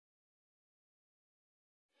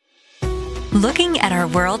Looking at our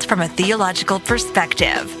world from a theological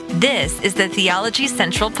perspective. This is the Theology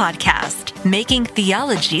Central Podcast, making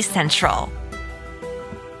theology central.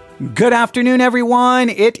 Good afternoon, everyone.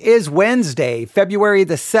 It is Wednesday, February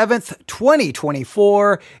the 7th,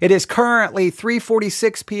 2024. It is currently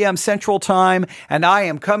 3:46 p.m. Central Time, and I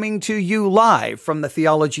am coming to you live from the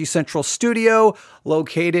Theology Central studio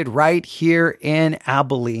located right here in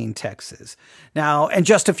Abilene, Texas. Now, in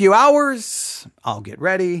just a few hours, I'll get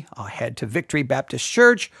ready. I'll head to Victory Baptist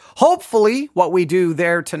Church. Hopefully, what we do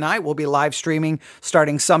there tonight will be live streaming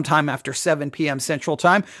starting sometime after 7 p.m. Central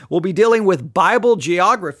Time. We'll be dealing with Bible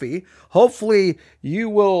geography. Hopefully, you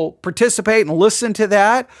will participate and listen to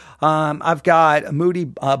that. I've got a Moody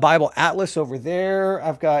Bible Atlas over there.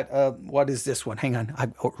 I've got, what is this one? Hang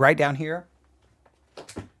on. Right down here.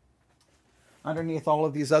 Underneath all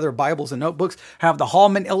of these other Bibles and notebooks, have the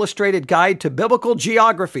Hallman Illustrated Guide to Biblical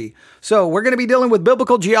Geography. So we're going to be dealing with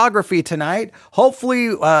biblical geography tonight.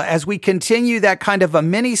 Hopefully, as we continue that kind of a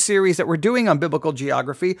mini series that we're doing on biblical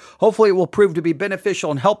geography, hopefully it will prove to be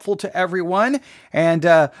beneficial and helpful to everyone. And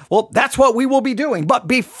well, that's what we will be doing. But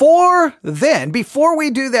before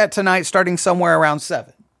we do that tonight, starting somewhere around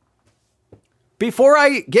 7, before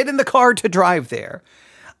I get in the car to drive there,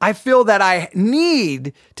 I feel that I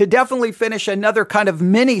need to definitely finish another kind of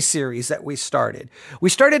mini series that we started. We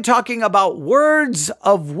started talking about words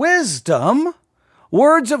of wisdom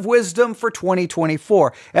for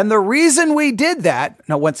 2024. And the reason we did that,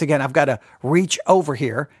 now once again, I've got to reach over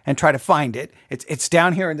here and try to find it. It's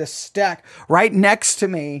down here in this stack right next to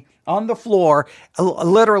me on the floor.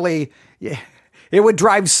 Literally, it would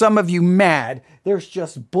drive some of you mad. There's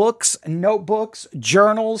just books, notebooks,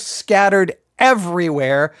 journals scattered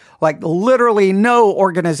everywhere, like literally no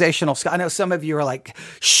organizational. I know some of you are like,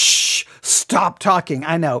 shh, stop talking.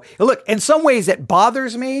 I know. Look, in some ways it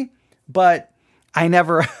bothers me, but I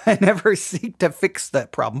never seek to fix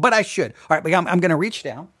that problem, but I should. All right, but I'm going to reach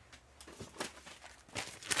down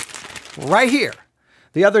right here.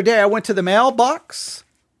 The other day I went to the mailbox.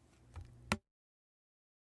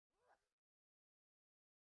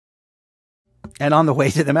 And on the way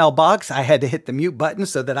to the mailbox, I had to hit the mute button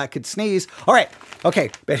so that I could sneeze. All right. Okay.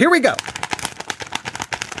 But here we go.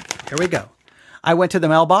 I went to the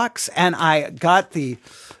mailbox and I got the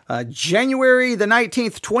January the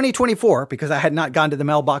 19th, 2024, because I had not gone to the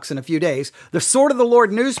mailbox in a few days, the Sword of the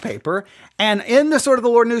Lord newspaper. And in the Sword of the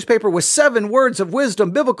Lord newspaper was 7 words of wisdom,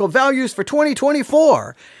 biblical values for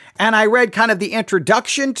 2024. And I read kind of the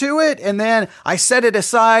introduction to it, and then I set it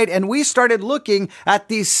aside, and we started looking at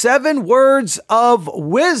these 7 words of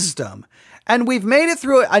wisdom. And we've made it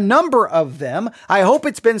through a number of them. I hope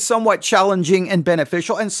it's been somewhat challenging and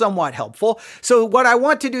beneficial and somewhat helpful. So what I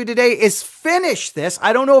want to do today is finish this.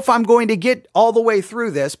 I don't know if I'm going to get all the way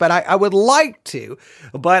through this, but I would like to.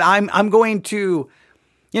 But I'm going to,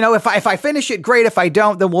 if I finish it, great. If I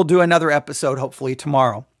don't, then we'll do another episode, hopefully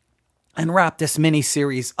tomorrow, and wrap this mini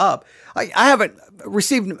series up. I haven't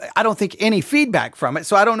received, I don't think, any feedback from it,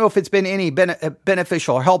 so I don't know if it's been any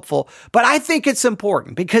beneficial or helpful, but I think it's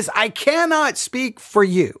important because I cannot speak for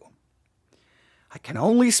you. I can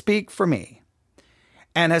only speak for me.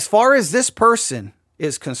 And as far as this person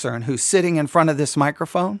is concerned who's sitting in front of this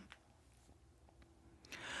microphone,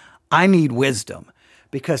 I need wisdom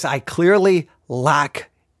because I clearly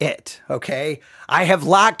lack it, okay? I have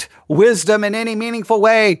lacked wisdom in any meaningful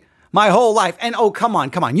way my whole life. And oh, come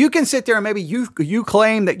on. You can sit there and maybe you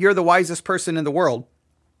claim that you're the wisest person in the world.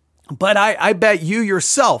 But I bet you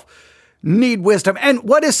yourself need wisdom. And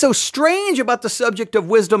what is so strange about the subject of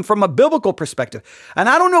wisdom from a biblical perspective, and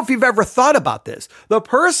I don't know if you've ever thought about this, the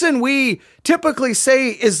person we typically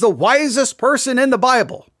say is the wisest person in the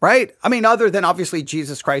Bible, right? I mean, other than obviously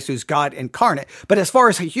Jesus Christ, who's God incarnate. But as far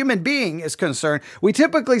as a human being is concerned, we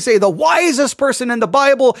typically say the wisest person in the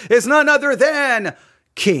Bible is none other than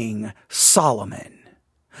King Solomon.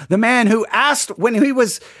 The man who asked, when he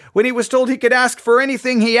was told he could ask for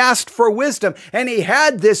anything, he asked for wisdom, and he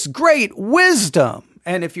had this great wisdom.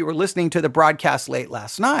 And if you were listening to the broadcast late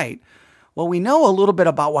last night, well, we know a little bit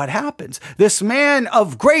about what happens. This man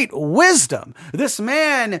of great wisdom, this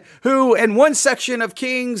man who in one section of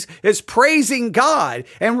Kings is praising God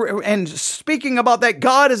and speaking about that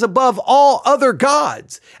God is above all other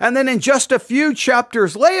gods. And then in just a few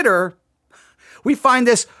chapters later, we find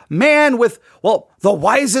this man with, the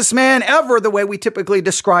wisest man ever, the way we typically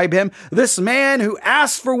describe him. This man who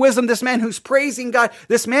asks for wisdom, this man who's praising God,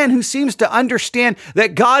 this man who seems to understand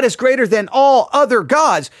that God is greater than all other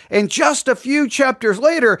gods. And just a few chapters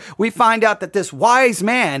later, we find out that this wise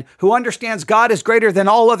man who understands God is greater than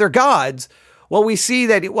all other gods, Well, we see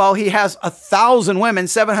that while he has 1,000 women,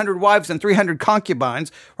 700 wives, and 300 concubines,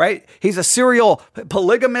 right? He's a serial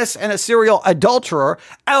polygamist and a serial adulterer.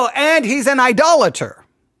 Oh, and he's an idolater.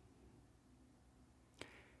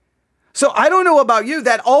 So I don't know about you,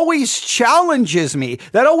 that always challenges me.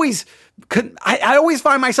 I always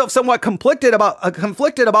find myself somewhat conflicted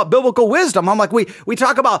about biblical wisdom. I'm like, we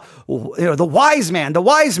talk about, the wise man.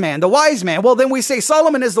 Well, then we say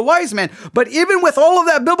Solomon is the wise man. But even with all of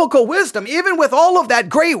that biblical wisdom, even with all of that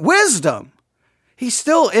great wisdom, he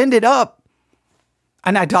still ended up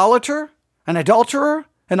an idolater, an adulterer,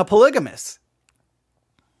 and a polygamist.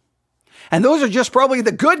 And those are just probably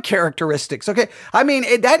the good characteristics. Okay. I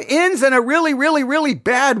mean, that ends in a really, really, really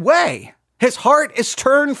bad way. His heart is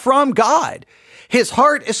turned from God. His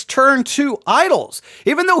heart is turned to idols.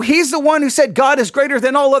 Even though he's the one who said God is greater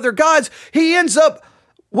than all other gods, he ends up,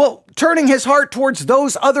 turning his heart towards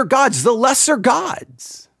those other gods, the lesser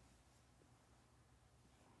gods.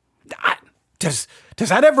 Does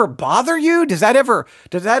that ever bother you? Does that ever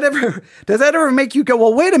make you go,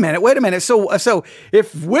 well, wait a minute. So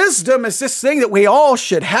if wisdom is this thing that we all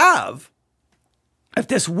should have, if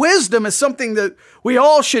this wisdom is something that we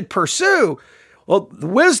all should pursue, well, the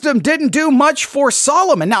wisdom didn't do much for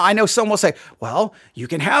Solomon. Now, I know some will say, well, you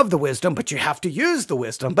can have the wisdom, but you have to use the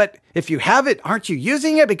wisdom. But if you have it, aren't you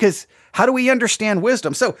using it? Because how do we understand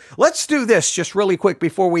wisdom? So let's do this just really quick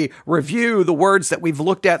before we review the words that we've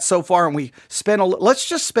looked at so far. And let's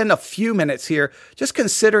just spend a few minutes here just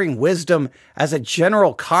considering wisdom as a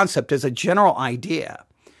general concept, as a general idea.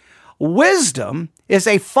 Wisdom is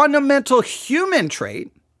a fundamental human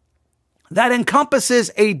trait that encompasses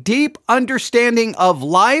a deep understanding of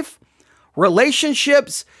life,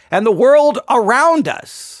 relationships, and the world around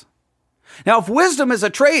us. Now, if wisdom is a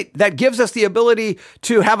trait that gives us the ability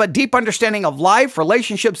to have a deep understanding of life,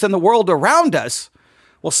 relationships, and the world around us,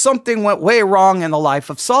 well, something went way wrong in the life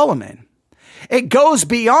of Solomon. It goes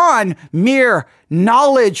beyond mere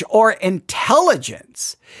knowledge or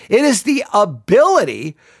intelligence. It is the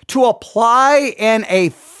ability to apply in a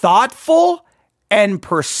thoughtful and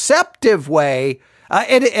perceptive way.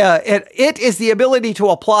 It is the ability to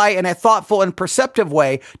apply in a thoughtful and perceptive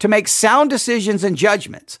way to make sound decisions and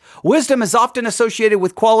judgments. Wisdom is often associated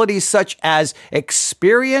with qualities such as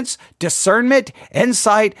experience, discernment,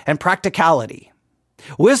 insight, and practicality.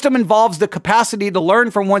 Wisdom involves the capacity to learn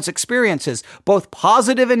from one's experiences, both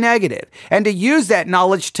positive and negative, and to use that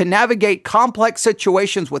knowledge to navigate complex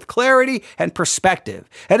situations with clarity and perspective.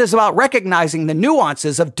 It is about recognizing the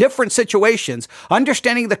nuances of different situations,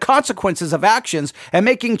 understanding the consequences of actions, and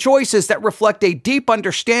making choices that reflect a deep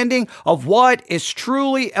understanding of what is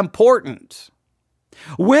truly important.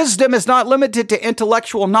 Wisdom is not limited to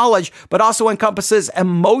intellectual knowledge, but also encompasses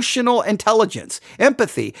emotional intelligence,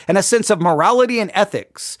 empathy, and a sense of morality and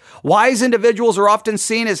ethics. Wise individuals are often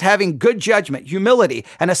seen as having good judgment, humility,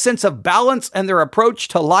 and a sense of balance in their approach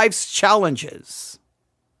to life's challenges.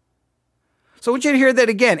 So I want you to hear that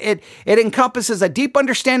again. It encompasses a deep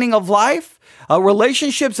understanding of life,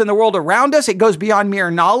 relationships in the world around us. It goes beyond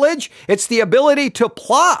mere knowledge. It's the ability to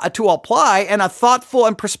apply in a thoughtful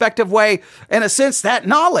and perspective way, in a sense, that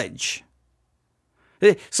knowledge.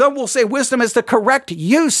 Some will say wisdom is the correct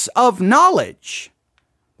use of knowledge.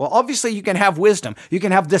 Well, obviously you can have wisdom. You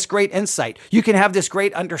can have this great insight. You can have this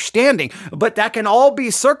great understanding, but that can all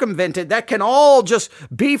be circumvented. That can all just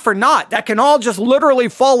be for naught. That can all just literally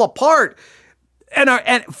fall apart.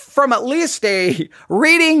 And from at least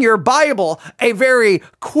reading your Bible, a very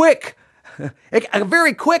quick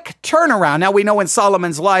turnaround. Now we know in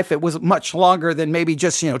Solomon's life, it was much longer than maybe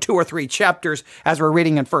just, 2 or 3 chapters as we're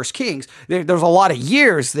reading in 1 Kings. There's a lot of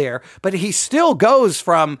years there, but he still goes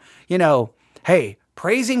from, hey,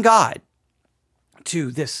 praising God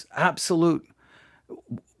to this absolute,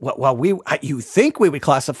 you think we would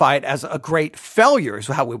classify it as a great failure is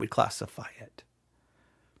how we would classify it.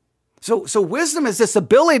 So wisdom is this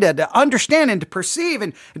ability to understand and to perceive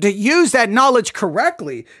and to use that knowledge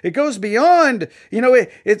correctly. It goes beyond,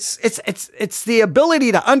 it's the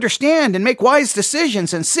ability to understand and make wise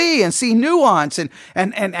decisions and see nuance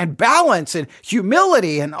and balance and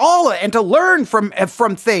humility and all, and to learn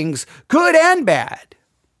from things, good and bad.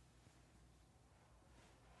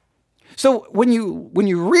 So when you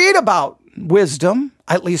read about wisdom,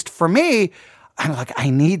 at least for me, I'm like, I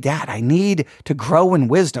need that. I need to grow in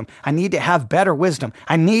wisdom. I need to have better wisdom.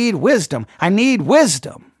 I need wisdom. I need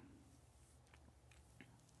wisdom.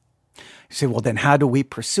 You say, well, then how do we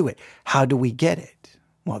pursue it? How do we get it?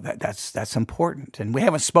 Well, that's important. And we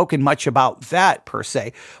haven't spoken much about that per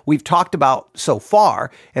se. We've talked about so far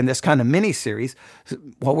in this kind of mini series,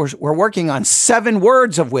 well, we're working on 7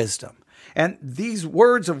 words of wisdom. And these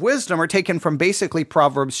words of wisdom are taken from basically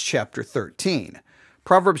Proverbs chapter 13.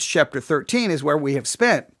 Proverbs chapter 13 is where we have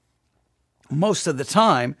spent most of the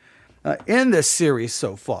time in this series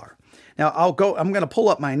so far. Now I'm going to pull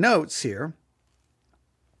up my notes here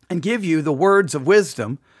and give you the words of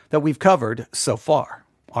wisdom that we've covered so far.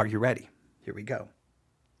 Are you ready? Here we go.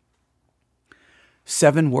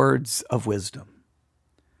 7 words of wisdom.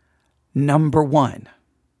 Number 1,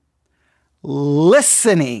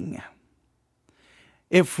 listening.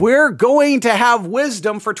 If we're going to have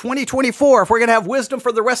wisdom for 2024, if we're going to have wisdom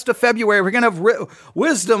for the rest of February, we're going to have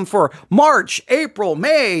wisdom for March, April,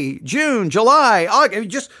 May, June, July, August,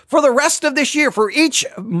 just for the rest of this year, for each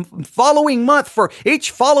following month, for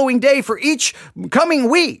each following day, for each coming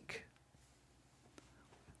week.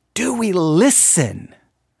 Do we listen?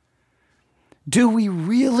 Do we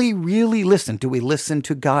really, really listen? Do we listen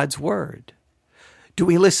to God's word? Do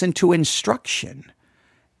we listen to instruction?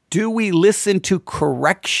 Do we listen to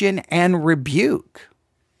correction and rebuke?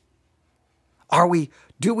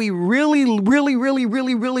 Do we really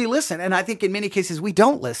listen? And I think in many cases we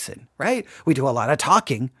don't listen, right? We do a lot of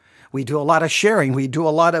talking. We do a lot of sharing. We do a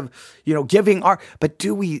lot of, giving but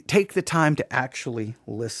do we take the time to actually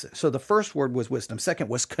listen? So the first word was wisdom. Second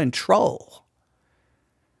was control.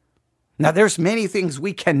 Now, there's many things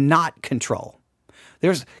we cannot control.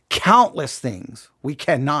 There's countless things we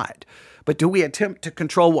cannot. But do we attempt to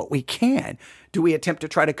control what we can? Do we attempt to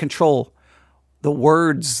try to control the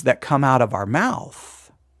words that come out of our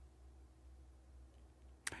mouth?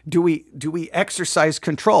 Do we exercise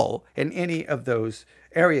control in any of those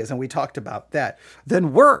areas? And we talked about that.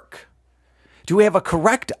 Then work. Do we have a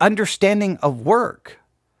correct understanding of work?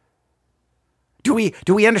 Do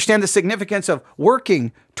we understand the significance of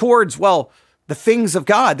working towards, the things of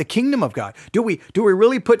God, the kingdom of God? Do we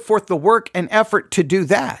really put forth the work and effort to do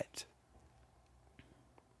that?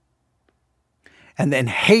 And then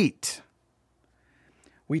hate.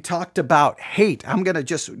 We talked about hate. I'm going to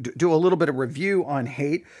just do a little bit of review on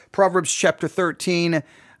hate. Proverbs chapter 13,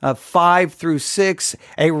 5 through 6.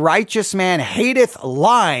 A righteous man hateth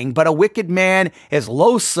lying, but a wicked man is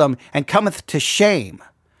loathsome and cometh to shame.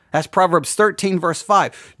 That's Proverbs 13, verse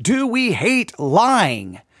 5. Do we hate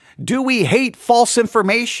lying? Do we hate false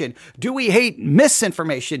information? Do we hate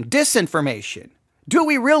misinformation, disinformation? Do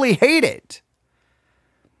we really hate it?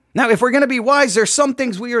 Now, if we're going to be wise, there's some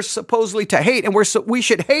things we are supposedly to hate, and we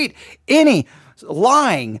should hate any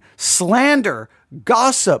lying, slander,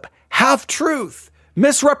 gossip, half-truth,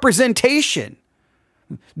 misrepresentation,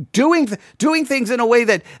 doing things in a way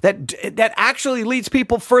that actually leads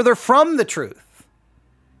people further from the truth.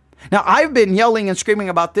 Now, I've been yelling and screaming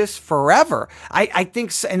about this forever. I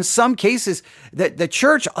think in some cases that the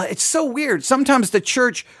church, it's so weird. Sometimes the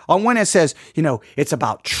church on one hand says, it's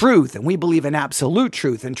about truth, and we believe in absolute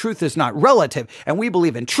truth, and truth is not relative, and we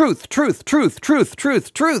believe in truth.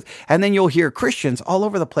 And then you'll hear Christians all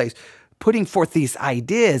over the place putting forth these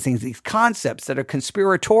ideas and these concepts that are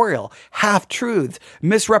conspiratorial, half-truths,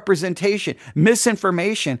 misrepresentation,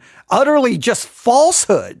 misinformation, utterly just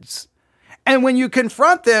falsehoods. And when you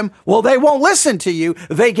confront them, they won't listen to you.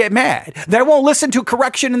 They get mad. They won't listen to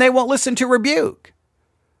correction, and they won't listen to rebuke.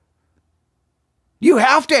 You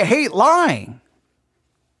have to hate lying.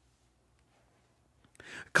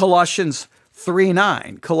 Colossians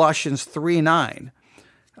 3:9.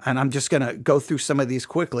 And I'm just going to go through some of these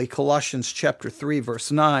quickly. Colossians chapter 3,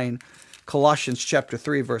 verse 9. Colossians chapter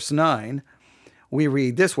 3, verse 9. We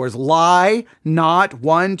read this words, lie not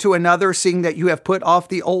one to another, seeing that you have put off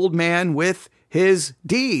the old man with his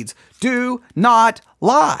deeds. Do not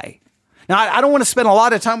lie. Now, I don't want to spend a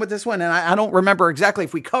lot of time with this one, and I don't remember exactly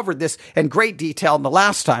if we covered this in great detail in the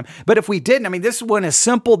last time. But if we didn't, this one is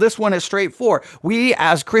simple. This one is straightforward. We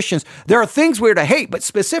as Christians, there are things we're to hate, but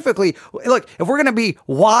specifically, look, if we're going to be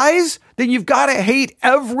wise, then you've got to hate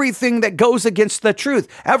everything that goes against the truth,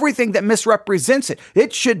 everything that misrepresents it.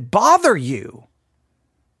 It should bother you.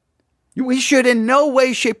 We should in no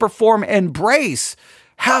way, shape, or form embrace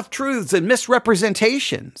half-truths and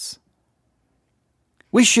misrepresentations.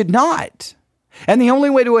 We should not. And the only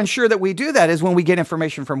way to ensure that we do that is when we get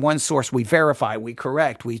information from one source, we verify, we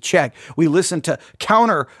correct, we check, we listen to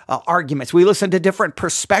counter arguments, we listen to different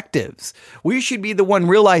perspectives. We should be the one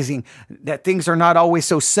realizing that things are not always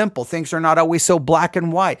so simple, things are not always so black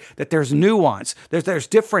and white, that there's nuance, there's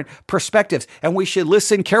different perspectives, and we should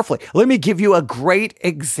listen carefully. Let me give you a great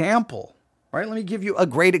example, right? Let me give you a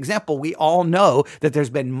great example. We all know that there's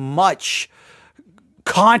been much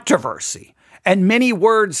controversy and many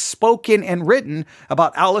words spoken and written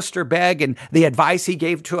about Alistair Begg and the advice he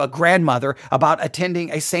gave to a grandmother about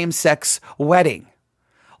attending a same-sex wedding.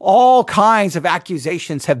 all kinds of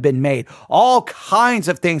accusations have been made. All kinds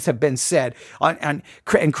of things have been said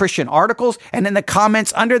in Christian articles and in the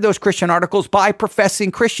comments under those Christian articles by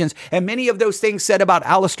professing Christians. And many of those things said about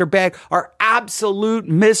Alistair Begg are absolute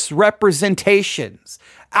misrepresentations,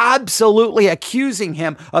 absolutely accusing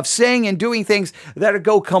him of saying and doing things that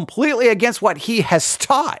go completely against what he has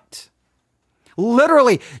taught.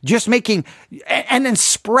 Literally just making and then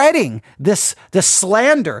spreading this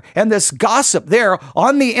slander and this gossip there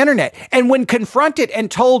on the internet. And when confronted and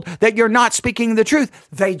told that you're not speaking the truth,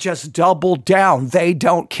 they just double down. They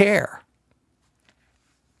don't care.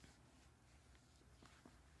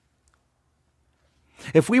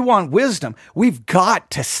 If we want wisdom, we've got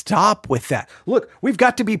to stop with that. Look, we've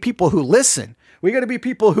got to be people who listen. We got to be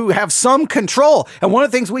people who have some control. And one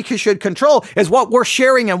of the things we should control is what we're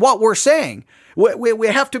sharing and what we're saying. We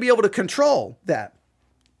have to be able to control that.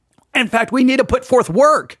 In fact, we need to put forth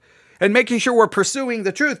work and making sure we're pursuing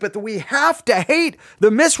the truth, but we have to hate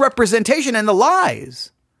the misrepresentation and the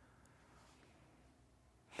lies.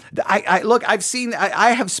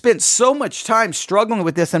 I have spent so much time struggling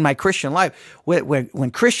with this in my Christian life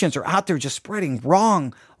when Christians are out there just spreading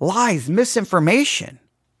wrong lies, misinformation.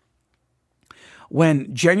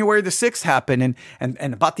 When January the 6th happened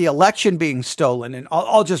and about the election being stolen and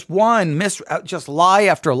all just just lie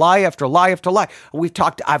after lie after lie after lie.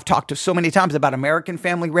 I've talked so many times about American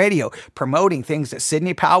Family Radio promoting things that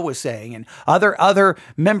Sidney Powell was saying and other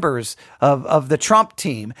members of the Trump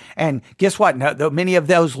team. And guess what? Many of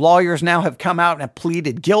those lawyers now have come out and have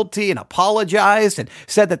pleaded guilty and apologized and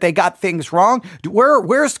said that they got things wrong.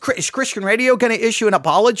 Is Christian Radio going to issue an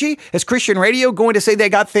apology? Is Christian Radio going to say they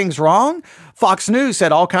got things wrong? Fox News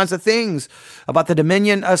said all kinds of things about the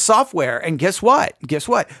Dominion software. And guess what?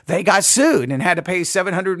 They got sued and had to pay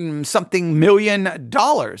 $700 and something million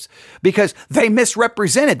because they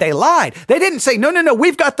misrepresented. They lied. They didn't say, no,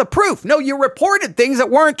 we've got the proof. No, you reported things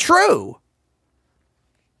that weren't true.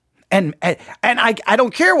 And I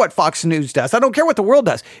don't care what Fox News does. I don't care what the world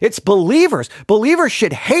does. It's believers. Believers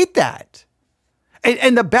should hate that.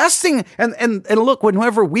 And the best thing, and look,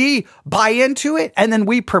 whenever we buy into it and then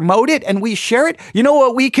we promote it and we share it, you know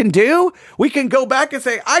what we can do? We can go back and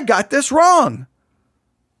say, I got this wrong.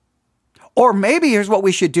 Or maybe here's what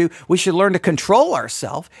we should do. We should learn to control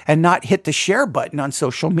ourselves and not hit the share button on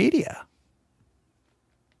social media.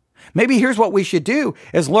 Maybe here's what we should do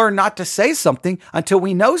is learn not to say something until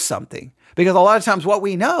we know something. Because a lot of times what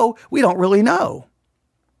we know, we don't really know.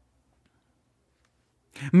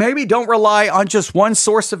 Maybe don't rely on just one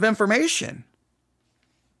source of information.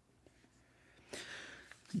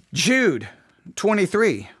 Jude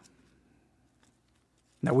 23.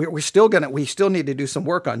 Now we still need to do some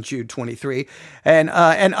work on Jude 23, and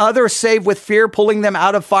others save with fear, pulling them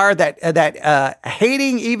out of fire, that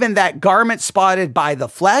hating even that garment spotted by the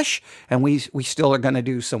flesh. And we still are going to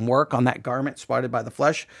do some work on that garment spotted by the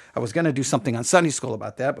flesh. I was going to do something on Sunday school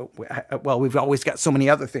about that, but we've always got so many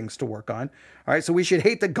other things to work on. All right, so we should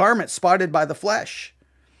hate the garment spotted by the flesh.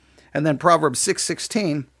 And then Proverbs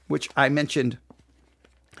 6:16, which I mentioned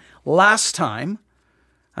last time.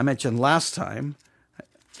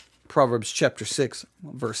 Proverbs chapter 6,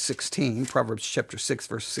 verse 16, Proverbs chapter 6,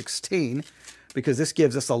 verse 16, because this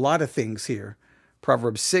gives us a lot of things here.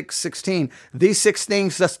 Proverbs 6:16, these 6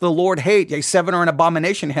 things does the Lord hate, yea, 7 are an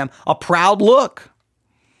abomination to him, a proud look,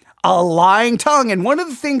 a lying tongue. And one of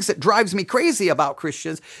the things that drives me crazy about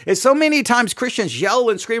Christians is so many times Christians yell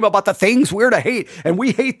and scream about the things we're to hate, and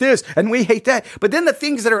we hate this and we hate that. But then the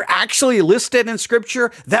things that are actually listed in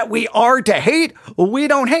Scripture that we are to hate, we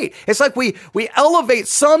don't hate. It's like we elevate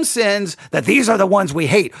some sins that these are the ones we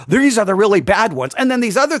hate. These are the really bad ones. And then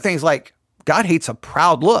these other things like God hates a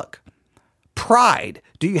proud look. Pride.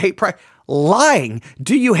 Do you hate pride? Lying.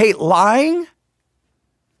 Do you hate lying?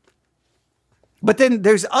 But then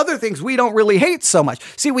there's other things we don't really hate so much.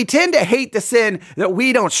 See, we tend to hate the sin that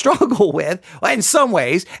we don't struggle with in some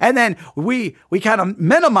ways, and then we kind of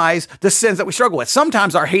minimize the sins that we struggle with.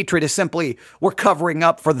 Sometimes our hatred is simply we're covering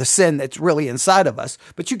up for the sin that's really inside of us,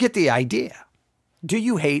 but you get the idea. Do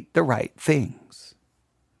you hate the right things?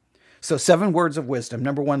 So 7 words of wisdom.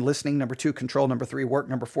 Number 1, listening. Number 2, control. Number 3, work.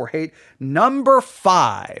 Number 4, hate. Number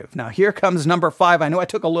 5. Now here comes number 5. I know I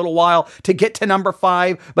took a little while to get to number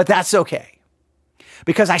 5, but that's okay.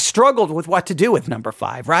 Because I struggled with what to do with number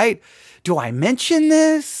 5, right? Do I mention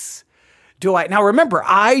this? do I? Now remember,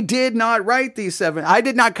 I did not write these seven. I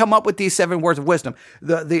did not come up with these 7 words of wisdom.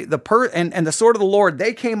 And the sword of the Lord,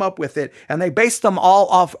 they came up with it, and they based them all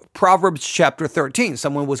off Proverbs chapter 13.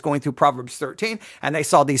 Someone was going through Proverbs 13, and they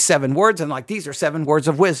saw these 7 words, and like, these are 7 words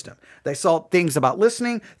of wisdom. They saw things about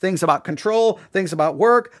listening, things about control, things about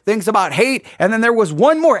work, things about hate, and then there was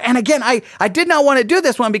one more. And again, I did not want to do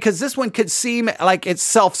this one because this one could seem like it's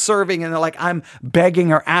self-serving and like I'm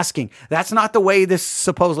begging or asking. That's not the way this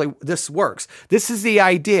works. This is the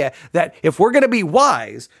idea that if we're going to be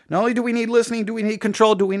wise, not only do we need listening, do we need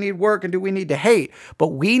control, do we need work, and do we need to hate, but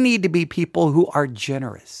we need to be people who are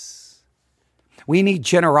generous. We need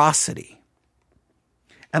generosity.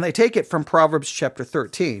 And they take it from Proverbs chapter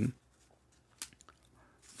 13,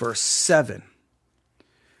 verse 7.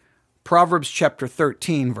 Proverbs chapter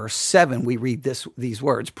 13, verse 7, we read these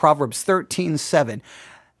words. Proverbs 13:7.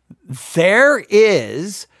 There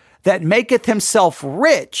is that maketh himself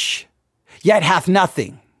rich, yet hath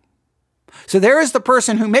nothing. So there is the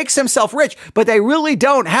person who makes himself rich, but they really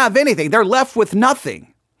don't have anything. They're left with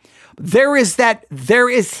nothing. There is that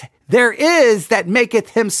maketh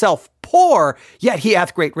himself poor, yet he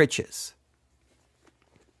hath great riches.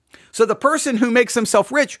 So the person who makes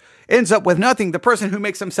himself rich ends up with nothing. The person who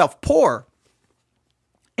makes himself poor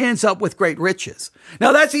ends up with great riches.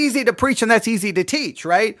 Now that's easy to preach and that's easy to teach,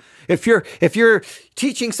 right? If you're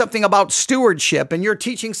teaching something about stewardship and you're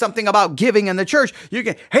teaching something about giving in the church,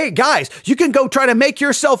 hey guys, you can go try to make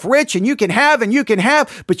yourself rich and you can have,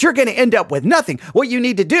 but you're going to end up with nothing. What you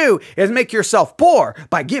need to do is make yourself poor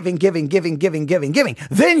by giving.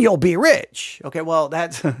 Then you'll be rich. Okay, well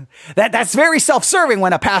that's very self-serving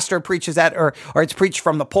when a pastor preaches that or it's preached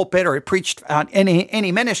from the pulpit or it preached on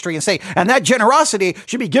any ministry and say, and that generosity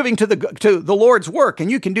should be giving to the Lord's work. And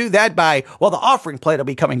you can do that by, the offering plate will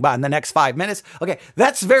be coming by in the next 5 minutes. Okay,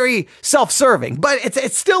 that's very self-serving, but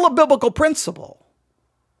it's still a biblical principle.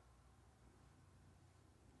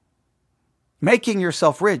 Making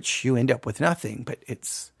yourself rich, you end up with nothing, but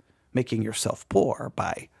it's making yourself poor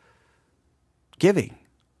by giving.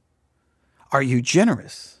 Are you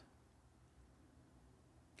generous?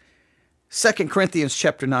 2 Corinthians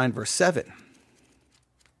chapter 9, verse 7.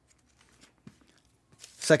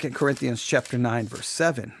 2 Corinthians chapter 9, verse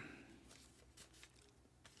 7.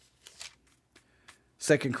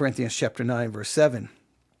 2 Corinthians chapter 9, verse 7.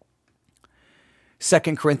 2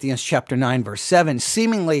 Corinthians chapter 9, verse 7,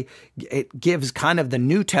 seemingly it gives kind of the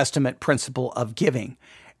New Testament principle of giving.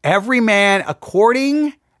 Every man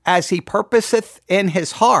according as he purposeth in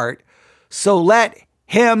his heart, so let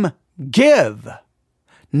him give,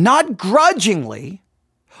 not grudgingly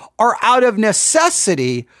or out of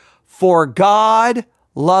necessity, for God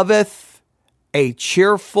loveth a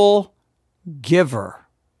cheerful giver.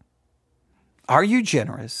 Are you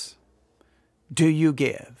generous? Do you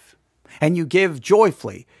give? And you give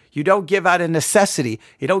joyfully. You don't give out of necessity.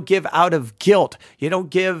 You don't give out of guilt. You don't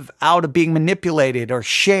give out of being manipulated or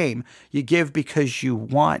shame. You give because you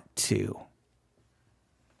want to.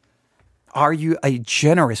 Are you a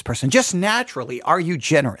generous person? Just naturally, are you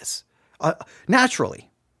generous?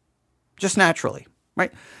 Naturally. Just naturally,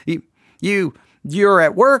 right? You're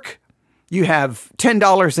at work. You have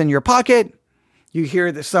 $10 in your pocket. You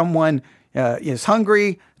hear that someone is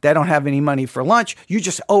hungry. They don't have any money for lunch. You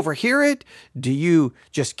just overhear it. Do you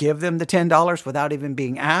just give them the $10 without even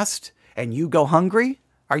being asked and you go hungry?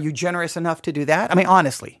 Are you generous enough to do that? I mean,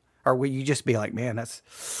 honestly, or will you just be like, man,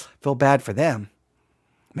 feel bad for them.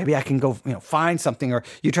 Maybe I can go, find something, or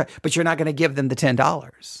you try, but you're not going to give them the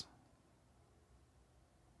 $10.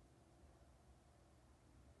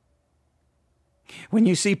 When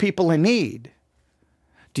you see people in need,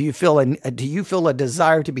 do you feel a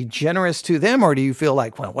desire to be generous to them, or do you feel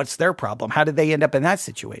like, well, what's their problem? How did they end up in that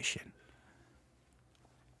situation?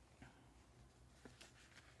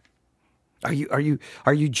 Are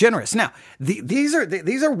you generous? Now, these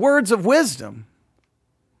are words of wisdom.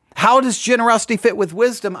 How does generosity fit with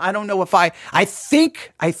wisdom? I don't know if I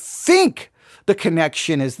think the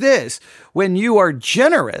connection is this. When you are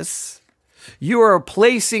generous, you are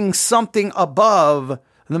placing something above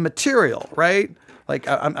the material, right? Like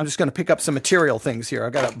I'm just going to pick up some material things here.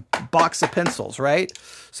 I've got a box of pencils, right?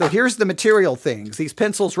 So here's the material things. These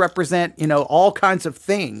pencils represent, all kinds of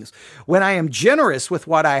things. When I am generous with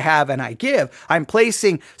what I have and I give, I'm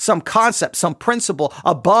placing some concept, some principle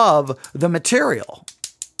above the material.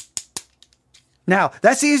 Now,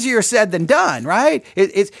 that's easier said than done, right?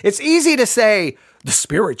 It's easy to say, the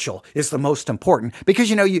spiritual is the most important. Because,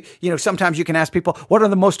 you know, sometimes you can ask people, what are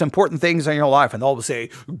the most important things in your life? And they'll say,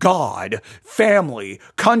 God, family,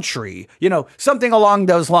 country, something along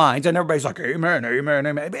those lines. And everybody's like, amen, amen,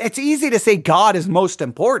 amen. It's easy to say God is most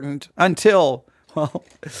important until, well,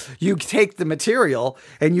 you take the material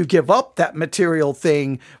and you give up that material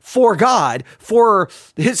thing for God, for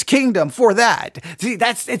his kingdom, for that. See,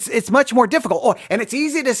 it's much more difficult. And it's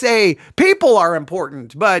easy to say people are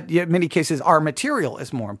important, but in many cases, our material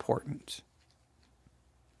is more important.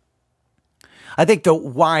 I think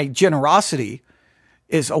why generosity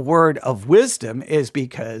is a word of wisdom is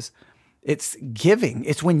because it's giving.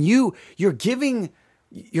 It's when you're giving.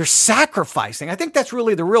 You're sacrificing. I think that's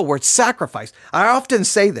really the real word, sacrifice. I often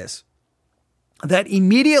say this, that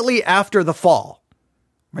immediately after the fall,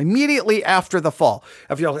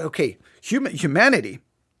 if you're like, okay, humanity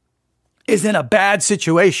is in a bad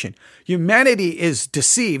situation. Humanity is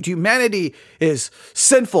deceived. Humanity is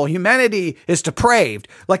sinful. Humanity is depraved.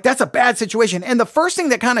 Like, that's a bad situation. And the first thing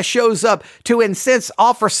that kind of shows up to, in a sense,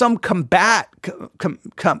 offer some combat,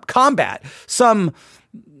 some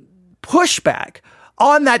pushback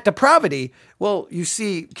on that depravity, well, you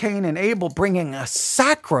see Cain and Abel bringing a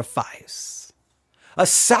sacrifice,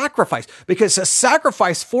 because a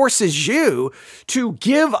sacrifice forces you to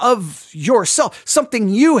give of yourself, something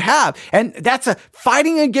you have. And that's a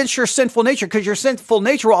fighting against your sinful nature, because your sinful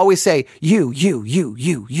nature will always say, you,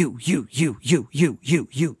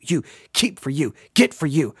 keep for you, get for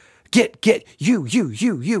you. Get,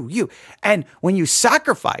 you. And when you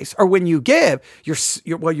sacrifice, or when you give,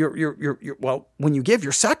 when you give,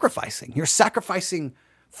 you're sacrificing. You're sacrificing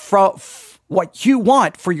from what you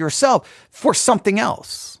want for yourself for something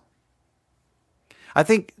else. I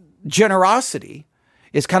think generosity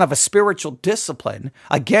is kind of a spiritual discipline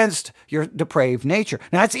against your depraved nature.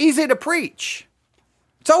 Now, it's easy to preach.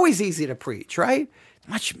 It's always easy to preach, right?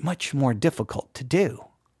 Much more difficult to do.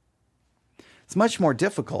 It's much more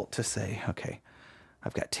difficult to say, okay,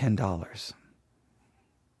 I've got $10.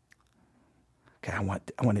 Okay, I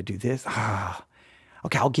want to do this.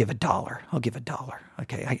 Okay, I'll give $1.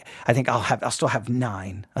 Okay, I think I'll still have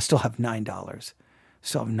 $9. I still have $9.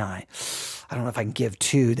 Still have $9. I don't know if I can give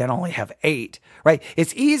 2. Then I only have 8. Right?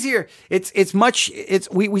 It's easier.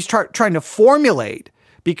 We start trying to formulate,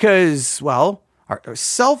 because, well, our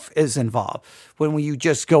self is involved. When you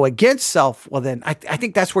just go against self, well, then I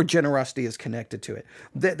think that's where generosity is connected to it.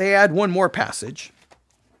 They add one more passage.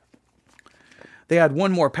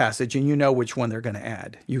 And you know which one they're going to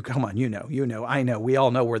add. I know. We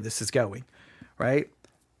all know where this is going, right?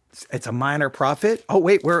 It's a minor prophet. Oh,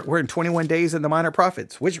 wait, we're in 21 days in the minor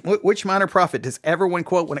prophets. Which minor prophet does everyone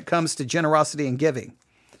quote when it comes to generosity and giving?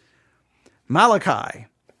 Malachi,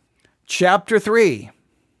 chapter 3.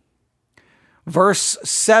 Verse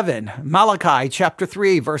 7, Malachi chapter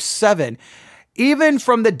 3, verse 7. Even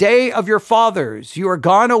from the day of your fathers, you are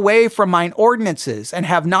gone away from mine ordinances and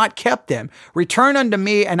have not kept them. Return unto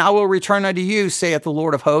me, and I will return unto you, saith the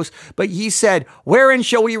Lord of hosts. But ye said, wherein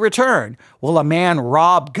shall we return? Will a man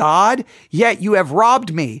rob God? Yet you have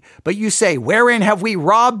robbed me. But you say, wherein have we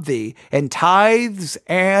robbed thee? In tithes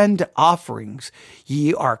and offerings.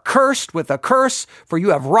 Ye are cursed with a curse, for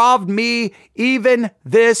you have robbed me, even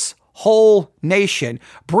this whole nation.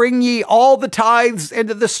 Bring ye all the tithes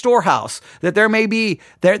into the storehouse, that there may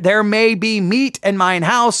be meat in mine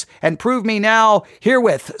house, and prove me now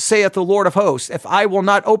herewith, saith the Lord of hosts, if I will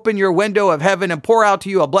not open your window of heaven and pour out to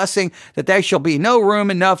you a blessing, that there shall be no room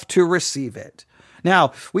enough to receive it.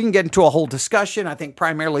 Now, we can get into a whole discussion. I think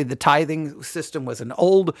primarily the tithing system was an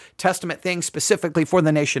Old Testament thing specifically for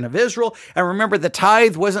the nation of Israel. And remember, the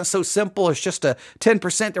tithe wasn't so simple as just a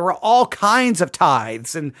 10%. There were all kinds of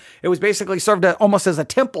tithes, and it was basically served almost as a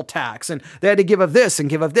temple tax, and they had to give of this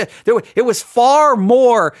and give of this. It was far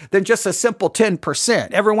more than just a simple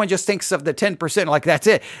 10%. Everyone just thinks of the 10% like that's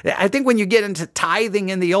it. I think when you get into tithing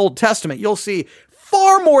in the Old Testament, you'll see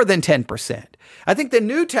far more than 10%. I think the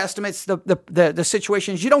New Testament's the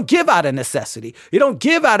situation is you don't give out of necessity. You don't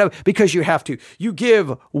give out of because you have to. You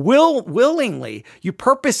give willingly. You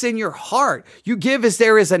purpose in your heart. You give as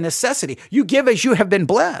there is a necessity. You give as you have been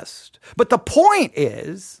blessed. But the point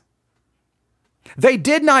is, they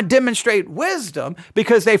did not demonstrate wisdom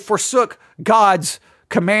because they forsook God's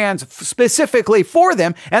commands specifically for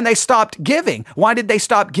them, and they stopped giving. Why did they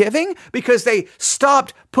stop giving? Because they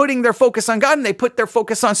stopped putting their focus on God and they put their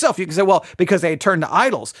focus on self. You can say, well, because they had turned to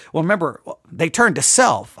idols. Well, remember, they turned to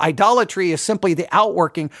self. Idolatry is simply the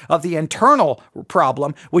outworking of the internal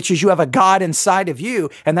problem, which is you have a God inside of you,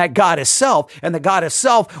 and that God is self, and the God of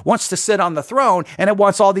self wants to sit on the throne, and it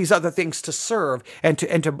wants all these other things to serve and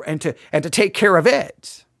to take care of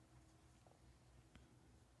it.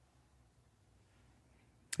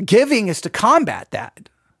 Giving is to combat that.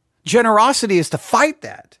 Generosity is to fight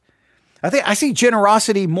that. I see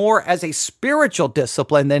generosity more as a spiritual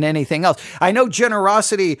discipline than anything else. I know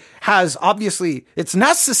generosity has, obviously, it's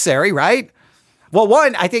necessary, right? Well,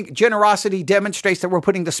 one, I think generosity demonstrates that we're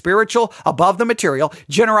putting the spiritual above the material.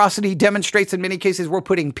 Generosity demonstrates in many cases we're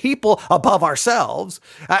putting people above ourselves.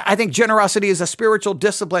 I think generosity is a spiritual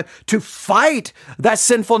discipline to fight that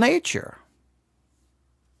sinful nature.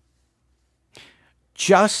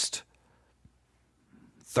 Just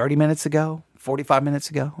 30 minutes ago, 45 minutes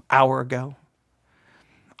ago, hour ago,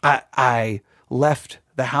 I left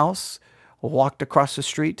the house, walked across the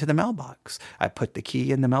street to the mailbox. I put the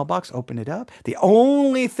key in the mailbox, opened it up. The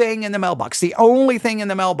only thing in the mailbox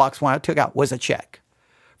when I took out was a check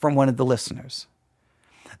from one of the listeners.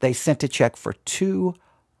 They sent a check for $200.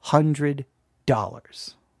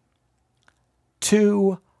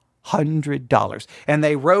 $200. And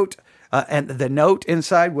they wrote, and the note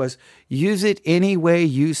inside was, use it any way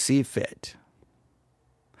you see fit.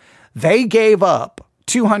 They gave up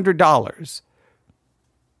 $200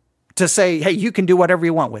 to say, hey, you can do whatever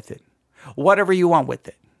you want with it. Whatever you want with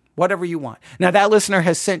it. Whatever you want. Now, that listener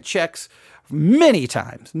has sent checks many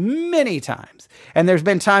times. And there's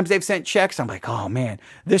been times they've sent checks. I'm like, oh man,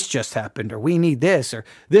 this just happened, or we need this, or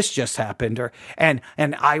this just happened, and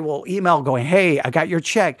I will email going, hey, I got your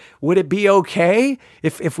check. Would it be okay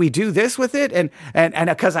if we do this with it? And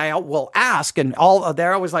because I will ask, and all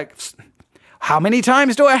they're always like, how many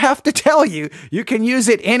times do I have to tell you? You can use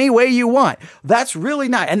it any way you want. That's really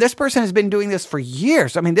not. And this person has been doing this for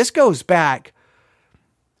years. I mean, this goes back,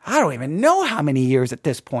 I don't even know how many years at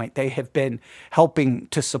this point they have been helping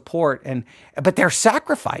to support, but they're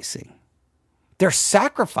sacrificing. They're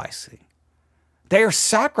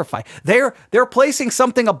placing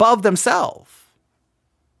something above themselves.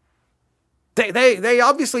 They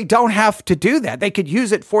obviously don't have to do that. They could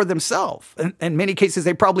use it for themselves. In many cases,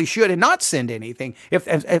 they probably should and not send anything, if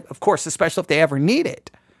of course, especially if they ever need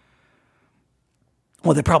it.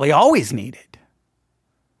 Well, they probably always need it.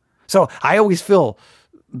 So I always feel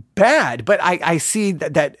bad, but I see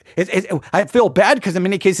that I feel bad because in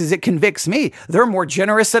many cases it convicts me. They're more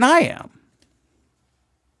generous than I am.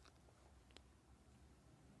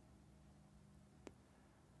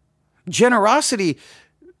 Generosity,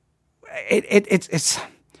 it's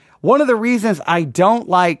one of the reasons I don't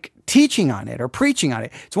like teaching on it or preaching on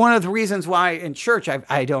it. It's one of the reasons why in church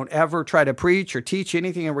I don't ever try to preach or teach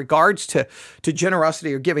anything in regards to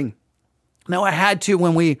generosity or giving. No, I had to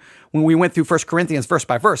when we went through 1 Corinthians verse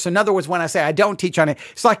by verse. In other words, when I say I don't teach on it,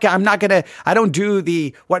 it's like I don't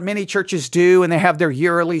do what many churches do, and they have their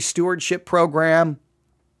yearly stewardship program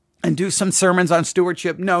and do some sermons on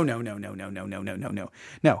stewardship. No.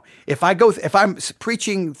 If I'm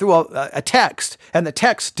preaching through a text and the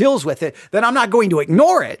text deals with it, then I'm not going to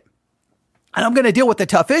ignore it. And I'm going to deal with the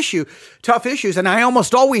tough issues. And I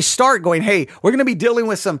almost always start going, hey, we're going to be dealing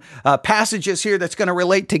with some passages here that's going to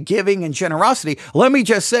relate to giving and generosity. Let me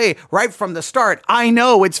just say right from the start, I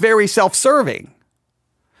know it's very self-serving.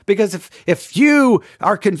 Because if you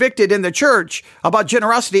are convicted in the church about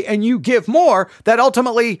generosity and you give more, that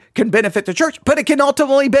ultimately can benefit the church, but it can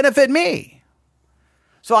ultimately benefit me.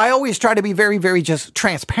 So I always try to be very, very just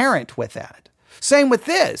transparent with that. Same with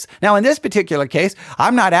this. Now, in this particular case,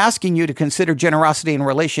 I'm not asking you to consider generosity in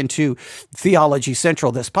relation to Theology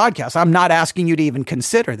Central, this podcast. I'm not asking you to even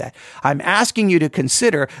consider that. I'm asking you to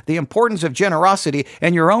consider the importance of generosity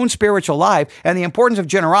in your own spiritual life and the importance of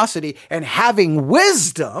generosity and having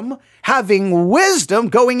wisdom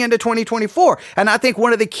going into 2024. And I think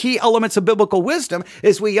one of the key elements of biblical wisdom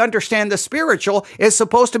is we understand the spiritual is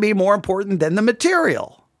supposed to be more important than the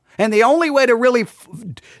material. And the only way to really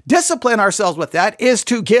discipline ourselves with that is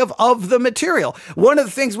to give of the material. One of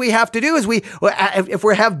the things we have to do is if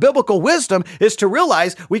we have biblical wisdom, is to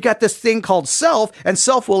realize we got this thing called self, and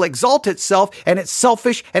self will exalt itself, and it's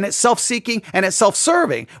selfish, and it's self-seeking, and it's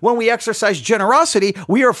self-serving. When we exercise generosity,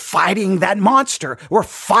 we are fighting that monster. We're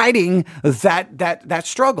fighting that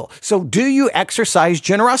struggle. So do you exercise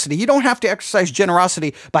generosity? You don't have to exercise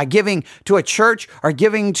generosity by giving to a church or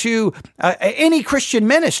giving to any Christian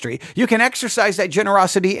ministry. You can exercise that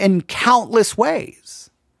generosity in countless ways.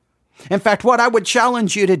 In fact, what I would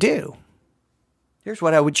challenge you to do, here's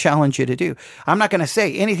what I would challenge you to do. I'm not going to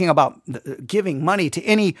say anything about giving money to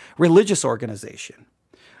any religious organization.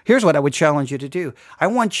 Here's what I would challenge you to do. I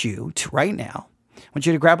want you to, right now, I want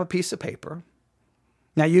you to grab a piece of paper.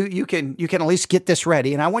 Now, you can at least get this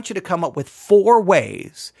ready, and I want you to come up with 4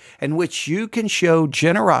 ways in which you can show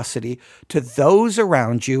generosity to those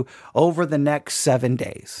around you over the next 7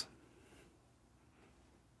 days.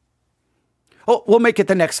 Oh, we'll make it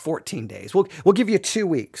the next 14 days. We'll give you 2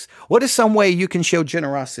 weeks. What is some way you can show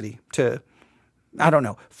generosity to, I don't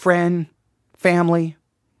know, friend, family,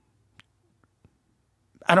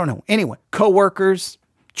 I don't know, anyone, coworkers,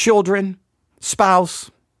 children,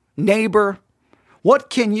 spouse, neighbor?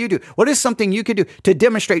 What can you do? What is something you can do to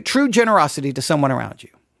demonstrate true generosity to someone around you?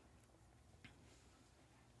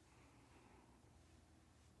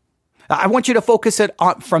 I want you to focus it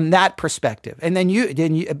on from that perspective. And then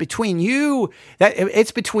between you,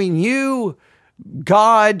 it's between you,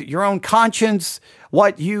 God, your own conscience,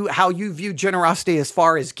 how you view generosity as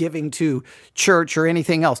far as giving to church or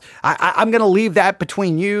anything else. I'm going to leave that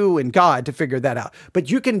between you and God to figure that out.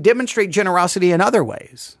 But you can demonstrate generosity in other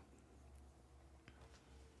ways.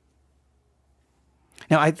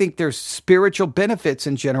 Now, I think there's spiritual benefits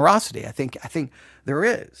in generosity. I think there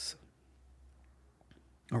is.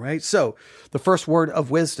 All right. So the first word of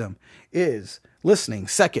wisdom is listening.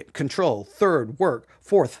 Second, control. Third, work.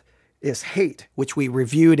 Fourth is hate, which we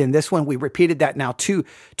reviewed in this one. We repeated that now two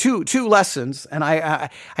lessons. And I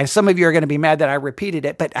some of you are going to be mad that I repeated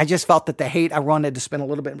it, but I just felt that the hate, I wanted to spend a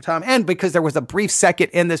little bit of time. And because there was a brief second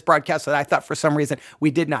in this broadcast that I thought for some reason we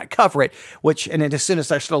did not cover it, and then as soon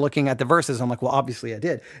as I started looking at the verses, I'm like, well, obviously I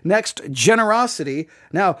did. Next, generosity.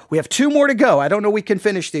 Now we have 2 more to go. I don't know we can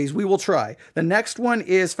finish these. We will try. The next one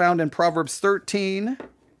is found in Proverbs 13:12.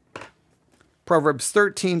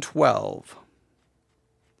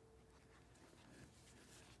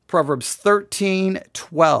 Proverbs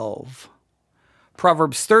 13:12.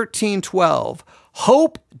 Proverbs 13:12.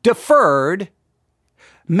 Hope deferred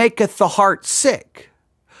maketh the heart sick,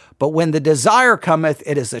 but when the desire cometh,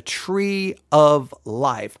 it is a tree of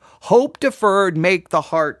life. Hope deferred make the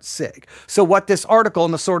heart sick. So what this article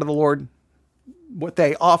in the Sword of the Lord, what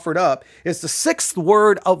they offered up is the 6th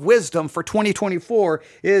word of wisdom for 2024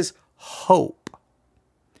 is hope.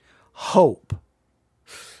 Hope.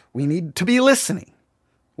 We need to be listening.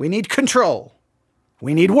 We need control.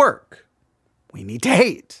 We need work. We need to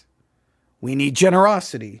hate. We need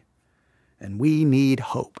generosity. And we need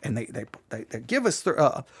hope. And they give us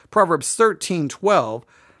Proverbs 13:12.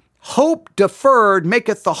 Hope deferred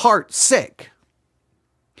maketh the heart sick,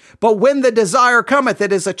 but when the desire cometh,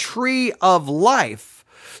 it is a tree of life.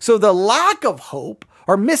 So the lack of hope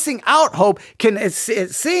or missing out hope it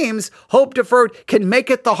seems hope deferred can make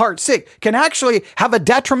it the heart sick, can actually have a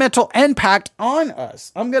detrimental impact on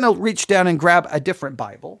us. I'm going to reach down and grab a different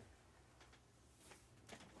Bible.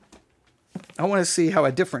 I want to see how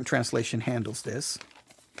a different translation handles this.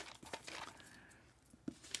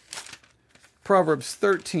 Proverbs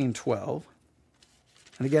 13:12.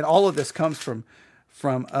 And again, all of this comes from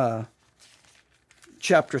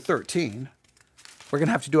chapter 13. We're going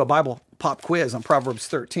to have to do a Bible pop quiz on Proverbs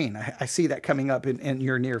 13. I see that coming up in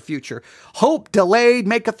your near future. Hope delayed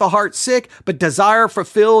maketh the heart sick, but desire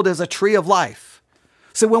fulfilled is a tree of life.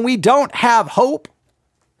 So when we don't have hope,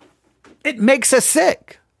 it makes us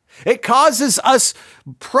sick. It causes us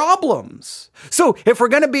problems. So if we're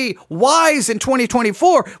going to be wise in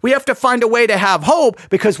 2024, we have to find a way to have hope,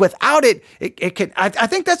 because without it can. I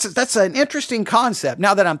think that's an interesting concept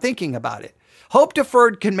now that I'm thinking about it. Hope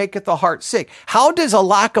deferred can make it the heart sick. How does a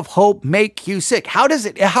lack of hope make you sick? How is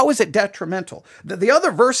it detrimental? The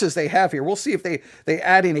other verses they have here, we'll see if they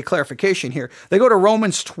add any clarification here. They go to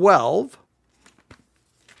Romans 12.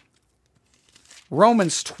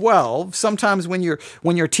 Romans 12. Sometimes when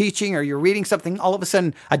you're teaching or you're reading something, all of a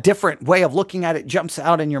sudden a different way of looking at it jumps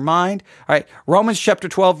out in your mind. All right. Romans chapter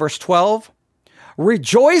 12, verse 12.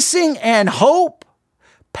 Rejoicing and hope,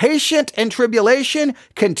 patient in tribulation,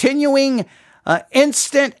 continuing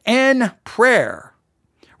instant in prayer.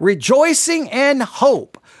 Rejoicing and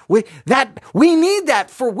hope. We need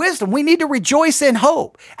that for wisdom. We need to rejoice in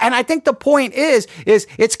hope. And I think the point is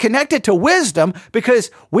it's connected to wisdom,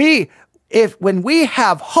 because when we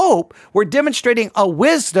have hope, we're demonstrating a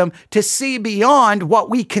wisdom to see beyond what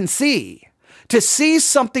we can see, to see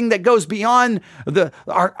something that goes beyond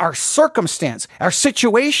our circumstance, our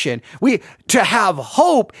situation. To have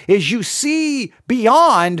hope is you see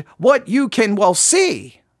beyond what you can well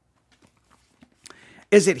see.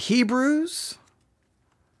 Is it Hebrews?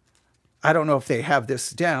 I don't know if they have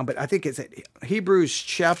this down, but I think it's Hebrews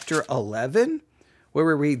chapter 11 where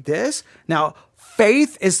we read this. Now,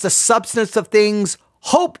 faith is the substance of things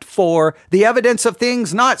hoped for, the evidence of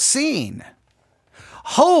things not seen.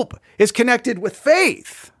 Hope is connected with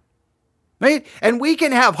faith, right? And we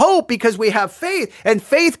can have hope because we have faith, and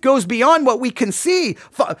faith goes beyond what we can see.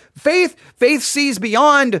 Faith sees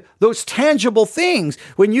beyond those tangible things.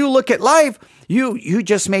 When you look at life, You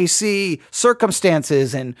just may see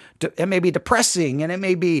circumstances and it may be depressing and it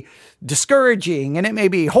may be discouraging and it may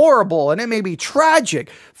be horrible and it may be tragic.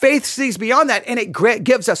 Faith sees beyond that, and it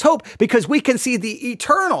gives us hope because we can see the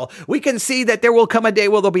eternal. We can see that there will come a day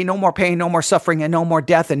where there'll be no more pain, no more suffering, and no more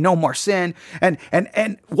death and no more sin. And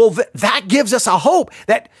that gives us a hope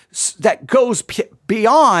that goes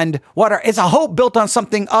beyond it's a hope built on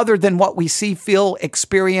something other than what we see, feel,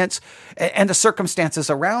 experience, and the circumstances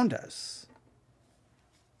around us.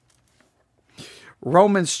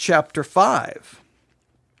 Romans chapter 5.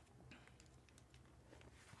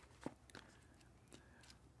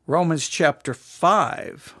 Romans chapter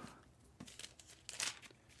 5.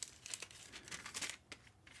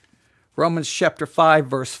 Romans chapter 5,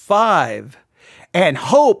 verse 5. And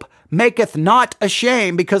hope maketh not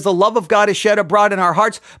ashamed, because the love of God is shed abroad in our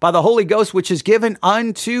hearts by the Holy Ghost, which is given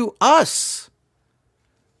unto us.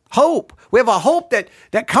 Hope. We have a hope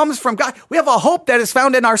that comes from God. We have a hope that is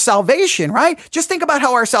found in our salvation, right? Just think about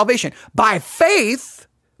how our salvation, by faith,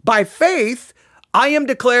 I am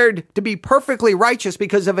declared to be perfectly righteous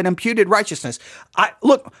because of an imputed righteousness.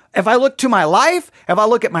 If I look to my life, if I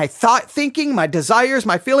look at my thinking, my desires,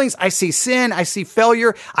 my feelings, I see sin, I see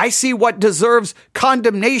failure, I see what deserves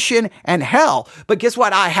condemnation and hell. But guess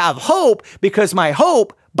what? I have hope because my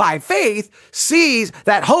hope by faith sees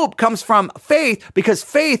that hope comes from faith because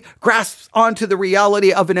faith grasps onto the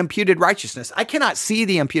reality of an imputed righteousness. I cannot see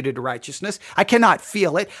the imputed righteousness. I cannot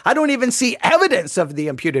feel it. I don't even see evidence of the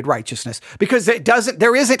imputed righteousness because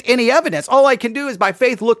there isn't any evidence. All I can do is by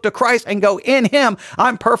faith look to Christ and go, in him,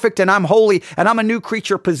 I'm perfect and I'm holy and I'm a new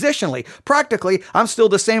creature positionally. Practically, I'm still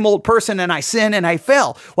the same old person and I sin and I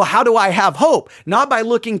fail. Well, how do I have hope? Not by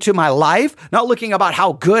looking to my life, not looking about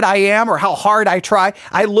how good I am or how hard I try.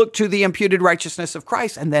 I look to the imputed righteousness of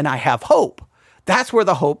Christ, and then I have hope. That's where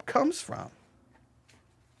the hope comes from.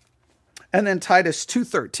 And then Titus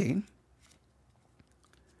 2:13.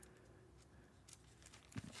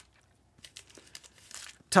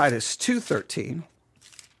 Titus 2:13.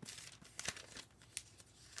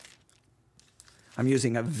 I'm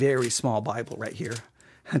using a very small Bible right here.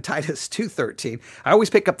 Titus 2:13. I always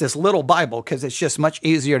pick up this little Bible because it's just much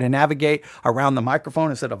easier to navigate around the microphone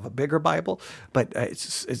instead of a bigger Bible. But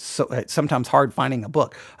it's sometimes hard finding a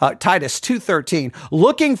book. Titus 2:13.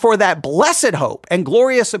 Looking for that blessed hope and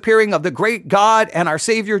glorious appearing of the great God and our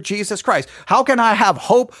Savior Jesus Christ. How can I have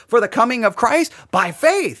hope for the coming of Christ? By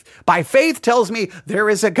faith. By faith tells me there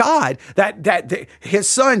is a God, that his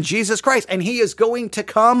Son Jesus Christ, and he is going to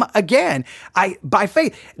come again. By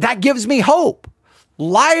faith, that gives me hope.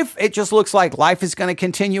 Life, it just looks like life is going to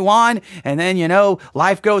continue on, and then,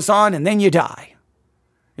 life goes on, and then you die.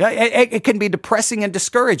 Yeah, it can be depressing and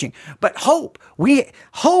discouraging. But hope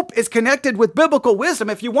is connected with biblical wisdom.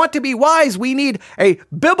 If you want to be wise, we need a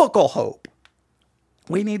biblical hope.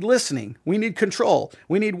 We need listening. We need control.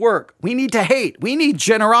 We need work. We need to hate. We need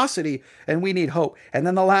generosity, and we need hope. And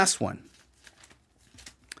then the last one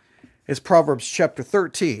is Proverbs chapter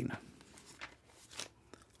 13.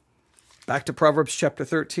 Back to Proverbs chapter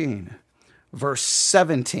 13, verse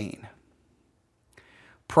 17.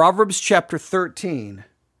 Proverbs chapter 13,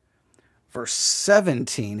 verse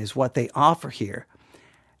 17 is what they offer here.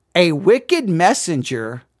 A wicked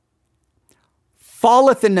messenger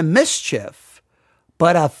falleth into mischief,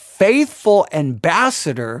 but a faithful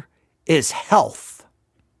ambassador is health.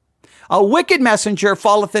 A wicked messenger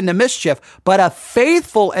falleth into mischief, but a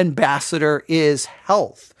faithful ambassador is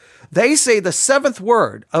health. They say the seventh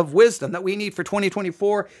word of wisdom that we need for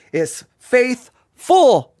 2024 is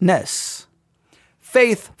faithfulness.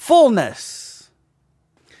 Faithfulness.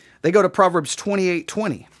 They go to Proverbs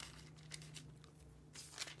 28:20.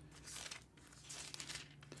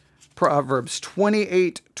 Proverbs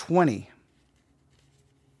 28:20.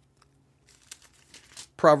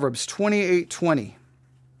 Proverbs 28:20.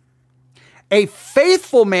 A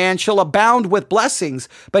faithful man shall abound with blessings,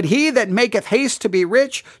 but he that maketh haste to be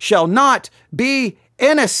rich shall not be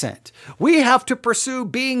innocent. We have to pursue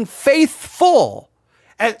being faithful.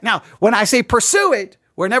 Now, when I say pursue it,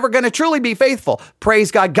 we're never going to truly be faithful.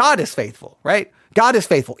 Praise God, God is faithful, right? God is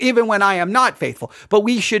faithful, even when I am not faithful. But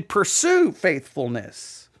we should pursue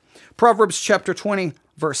faithfulness. Proverbs chapter 20,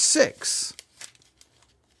 verse 6.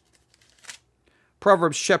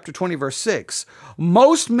 Proverbs chapter 20, verse 6.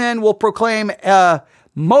 Most men will proclaim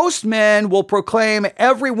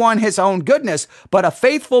everyone his own goodness, but a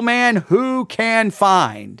faithful man who can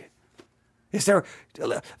find?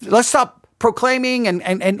 Let's stop proclaiming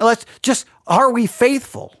and let's just, are we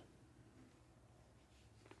faithful?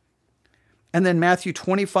 And then Matthew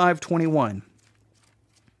 25:21.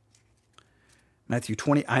 Matthew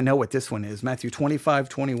 20, I know what this one is. Matthew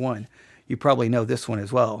 25:21. You probably know this one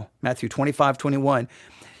as well. Matthew 25:21.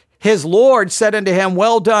 His Lord said unto him,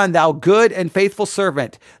 well done, thou good and faithful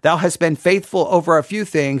servant. Thou hast been faithful over a few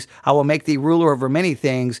things. I will make thee ruler over many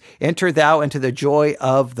things. Enter thou into the joy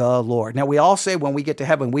of the Lord. Now, we all say when we get to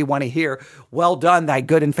heaven, we want to hear, well done, thy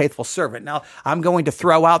good and faithful servant. Now, I'm going to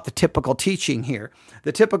throw out the typical teaching here.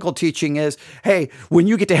 The typical teaching is, hey, when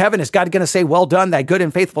you get to heaven, is God going to say, well done, thy good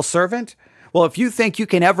and faithful servant? Well, if you think you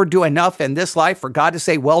can ever do enough in this life for God to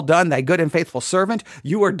say, well done, thy good and faithful servant,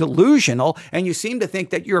 you are delusional, and you seem to think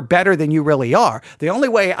that you're better than you really are. The only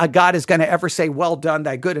way a God is going to ever say, well done,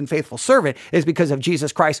 thy good and faithful servant, is because of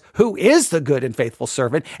Jesus Christ, who is the good and faithful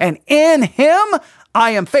servant, and in him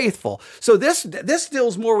I am faithful. So this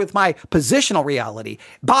deals more with my positional reality.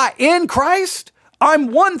 In Christ, I'm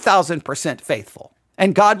 1,000% faithful.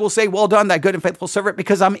 And God will say, well done, thy good and faithful servant,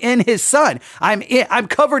 because I'm in his son. I'm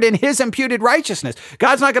covered in his imputed righteousness.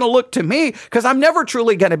 God's not going to look to me because I'm never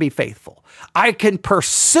truly going to be faithful. I can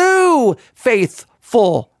pursue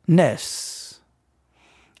faithfulness.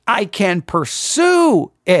 I can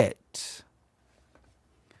pursue it.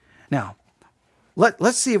 Now,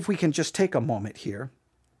 let's see if we can just take a moment here.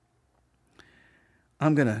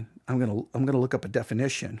 I'm gonna look up a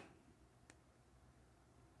definition.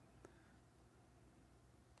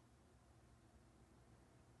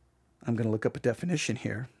 I'm going to look up a definition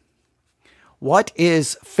here. What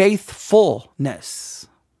is faithfulness?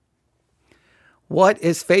 What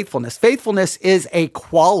is faithfulness? Faithfulness is a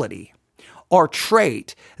quality or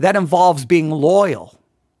trait that involves being loyal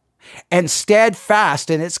and steadfast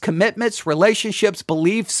in its commitments, relationships,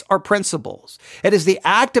 beliefs, or principles. It is the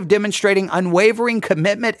act of demonstrating unwavering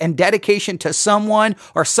commitment and dedication to someone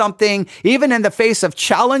or something, even in the face of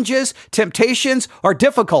challenges, temptations, or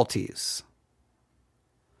difficulties.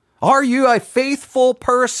 Are you a faithful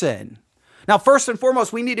person? Now, first and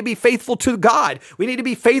foremost, we need to be faithful to God. We need to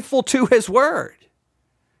be faithful to his word.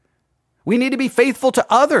 We need to be faithful to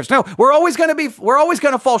others. No, we're always going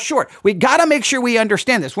to fall short. We got to make sure we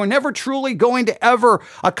understand this. We're never truly going to ever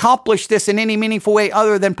accomplish this in any meaningful way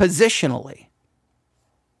other than positionally.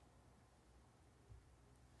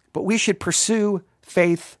 But we should pursue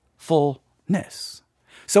faithfulness.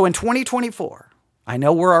 So in 2024, I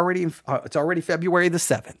know it's already February the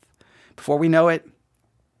 7th. Before we know it,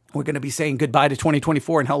 we're going to be saying goodbye to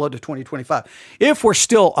 2024 and hello to 2025. If we're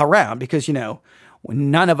still around, because,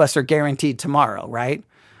 none of us are guaranteed tomorrow, right?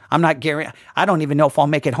 I'm not guaranteed. I don't even know if I'll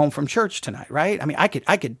make it home from church tonight, right? I mean, I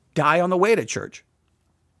could die on the way to church.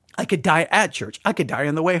 I could die at church. I could die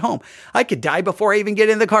on the way home. I could die before I even get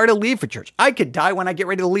in the car to leave for church. I could die when I get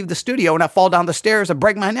ready to leave the studio and I fall down the stairs and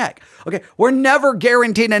break my neck. Okay, we're never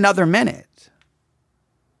guaranteed another minute.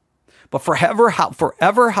 But forever,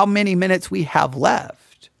 how many minutes we have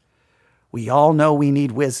left, we all know we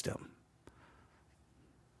need wisdom.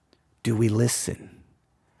 Do we listen?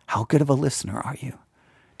 How good of a listener are you?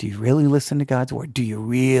 Do you really listen to God's word? Do you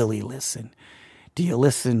really listen? Do you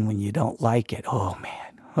listen when you don't like it? Oh,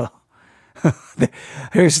 man.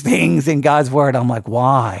 There's things in God's word. I'm like,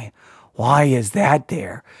 why? Why is that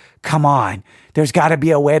there? Come on. There's got to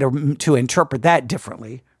be a way to interpret that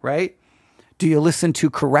differently, right? Do you listen to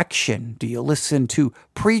correction? Do you listen to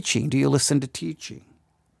preaching? Do you listen to teaching?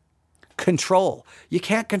 Control. You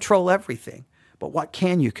can't control everything, but what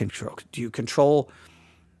can you control? Do you control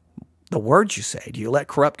the words you say? Do you let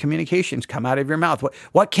corrupt communications come out of your mouth?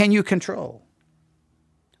 What can you control?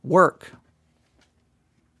 Work.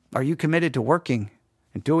 Are you committed to working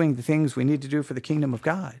and doing the things we need to do for the kingdom of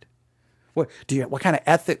God? What kind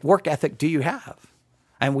of work ethic do you have?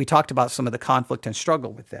 And we talked about some of the conflict and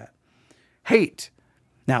struggle with that. Hate.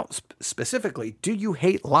 Now, specifically, do you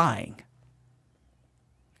hate lying?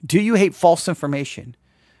 Do you hate false information?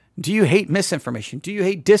 Do you hate misinformation? Do you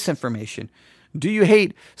hate disinformation? Do you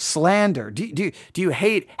hate slander? Do you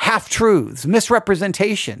hate half-truths,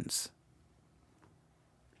 misrepresentations?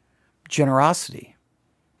 Generosity.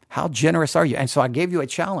 How generous are you? And so I gave you a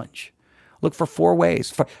challenge. Look for 4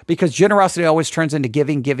 ways, because generosity always turns into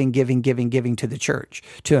giving to the church,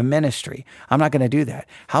 to a ministry. I'm not going to do that.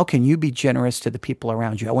 How can you be generous to the people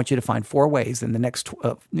around you? I want you to find 4 ways in the next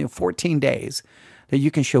 14 days that you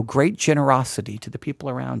can show great generosity to the people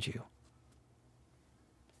around you.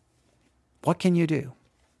 What can you do?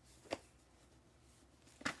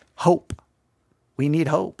 Hope. We need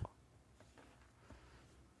hope.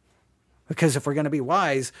 Because if we're going to be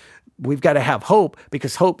wise, we've got to have hope,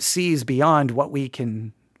 because hope sees beyond what we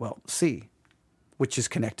can, see, which is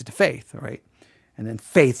connected to faith, all right? And then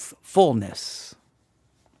faithfulness.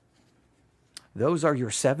 Those are your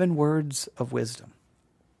 7 words of wisdom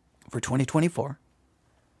for 2024.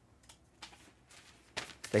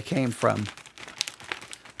 They came from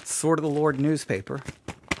Sword of the Lord newspaper,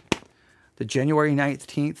 the January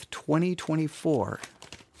 19th, 2024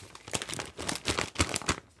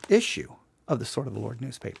 issue of the Sword of the Lord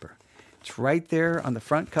newspaper. It's right there on the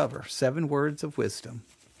front cover, 7 words of wisdom.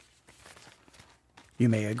 You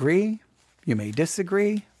may agree, you may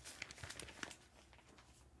disagree,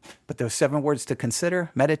 but those 7 words to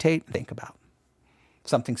consider, meditate, think about.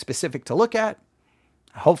 Something specific to look at,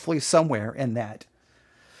 hopefully somewhere in that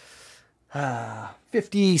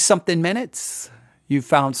 50-something minutes, you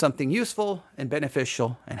found something useful and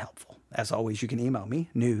beneficial and helpful. As always, you can email me,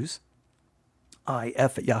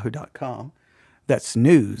 newsif@yahoo.com. That's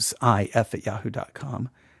newsif@yahoo.com.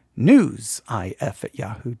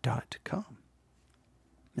 Newsif@yahoo.com.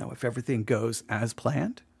 Now, if everything goes as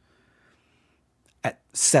planned, at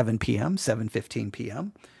 7 p.m., 7:15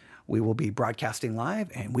 p.m., we will be broadcasting live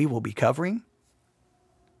and we will be covering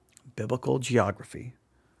biblical geography.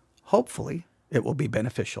 Hopefully, it will be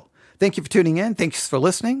beneficial. Thank you for tuning in. Thanks for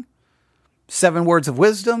listening. 7 words of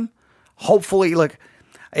wisdom. Hopefully, look,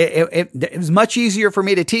 it was much easier for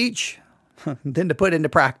me to teach than to put into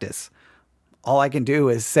practice. All I can do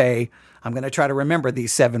is say, I'm going to try to remember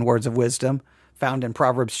these 7 words of wisdom found in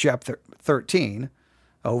Proverbs chapter 13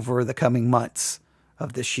 over the coming months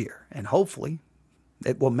of this year. And hopefully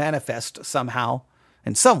it will manifest somehow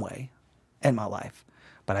in some way in my life.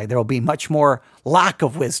 But there will be much more lack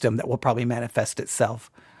of wisdom that will probably manifest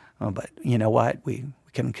itself. But you know what? We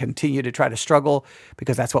can continue to try to struggle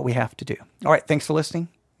because that's what we have to do. All right. Thanks for listening.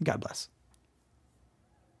 God bless.